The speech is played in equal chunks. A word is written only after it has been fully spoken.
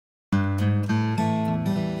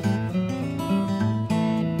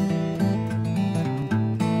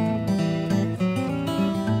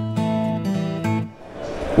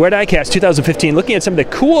We're at ICAST 2015 looking at some of the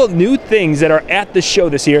cool new things that are at the show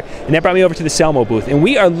this year, and that brought me over to the Salmo booth, and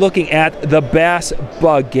we are looking at the bass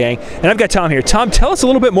bug, gang. And I've got Tom here. Tom, tell us a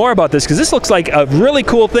little bit more about this, because this looks like a really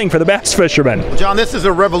cool thing for the bass fishermen. John, this is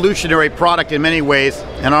a revolutionary product in many ways,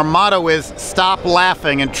 and our motto is stop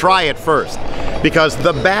laughing and try it first, because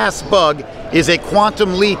the bass bug is a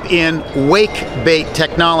quantum leap in wake bait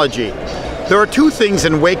technology. There are two things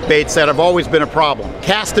in wake baits that have always been a problem.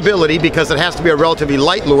 Castability, because it has to be a relatively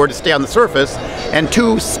light lure to stay on the surface, and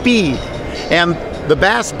two, speed. And the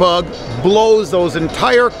bass bug blows those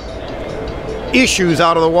entire issues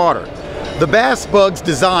out of the water. The bass bug's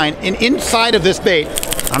design, and inside of this bait,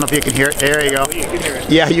 I don't know if you can hear it, there you go. You can hear it.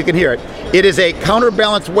 Yeah, you can hear it. It is a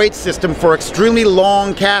counterbalance weight system for extremely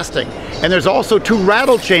long casting. And there's also two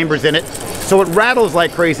rattle chambers in it, so it rattles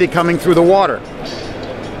like crazy coming through the water.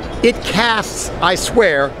 It casts, I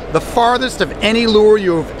swear, the farthest of any lure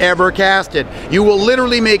you've ever casted. You will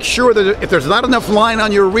literally make sure that if there's not enough line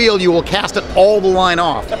on your reel, you will cast it all the line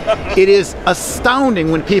off. It is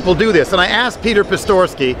astounding when people do this. And I asked Peter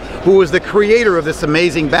Piskorski, who is the creator of this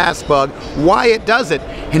amazing bass bug, why it does it.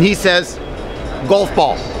 And he says, golf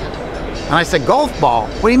ball. And I said, golf ball?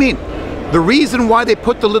 What do you mean? The reason why they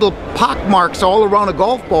put the little pock marks all around a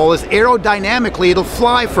golf ball is aerodynamically it'll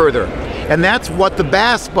fly further. And that's what the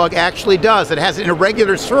bass bug actually does. It has an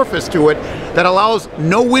irregular surface to it that allows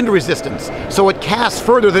no wind resistance. So it casts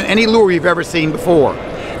further than any lure you've ever seen before.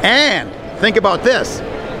 And think about this.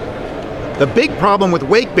 The big problem with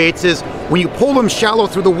wake baits is when you pull them shallow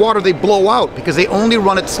through the water, they blow out because they only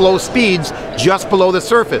run at slow speeds just below the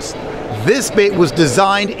surface. This bait was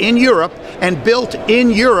designed in Europe and built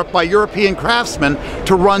in Europe by European craftsmen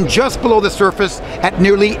to run just below the surface at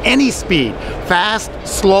nearly any speed. Fast,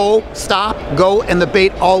 slow, stop, go, and the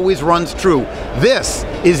bait always runs true. This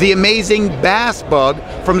is the amazing bass bug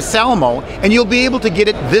from Salmo, and you'll be able to get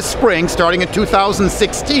it this spring, starting in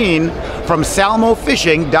 2016, from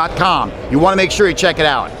salmofishing.com. You want to make sure you check it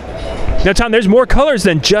out. Now, Tom, there's more colors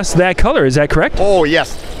than just that color, is that correct? Oh,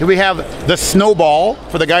 yes. Here we have the snowball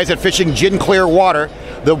for the guys that fishing gin clear water.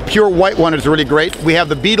 The pure white one is really great. We have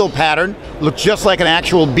the beetle pattern, looks just like an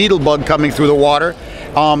actual beetle bug coming through the water.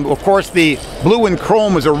 Of course, the blue and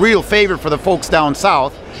chrome is a real favorite for the folks down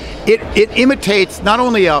south. It imitates not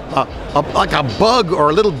only like a bug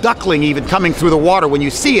or a little duckling even coming through the water. When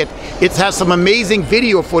you see it, it has some amazing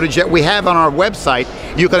video footage that we have on our website.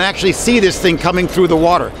 You can actually see this thing coming through the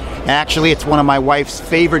water. Actually, it's one of my wife's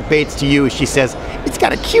favorite baits to use. She says, it's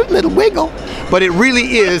got a cute little wiggle, but it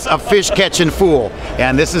really is a fish catching fool.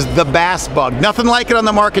 And this is the bass bug. Nothing like it on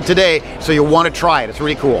the market today, so you'll want to try it. It's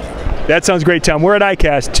really cool. That sounds great, Tom. We're at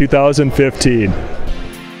ICAST 2015.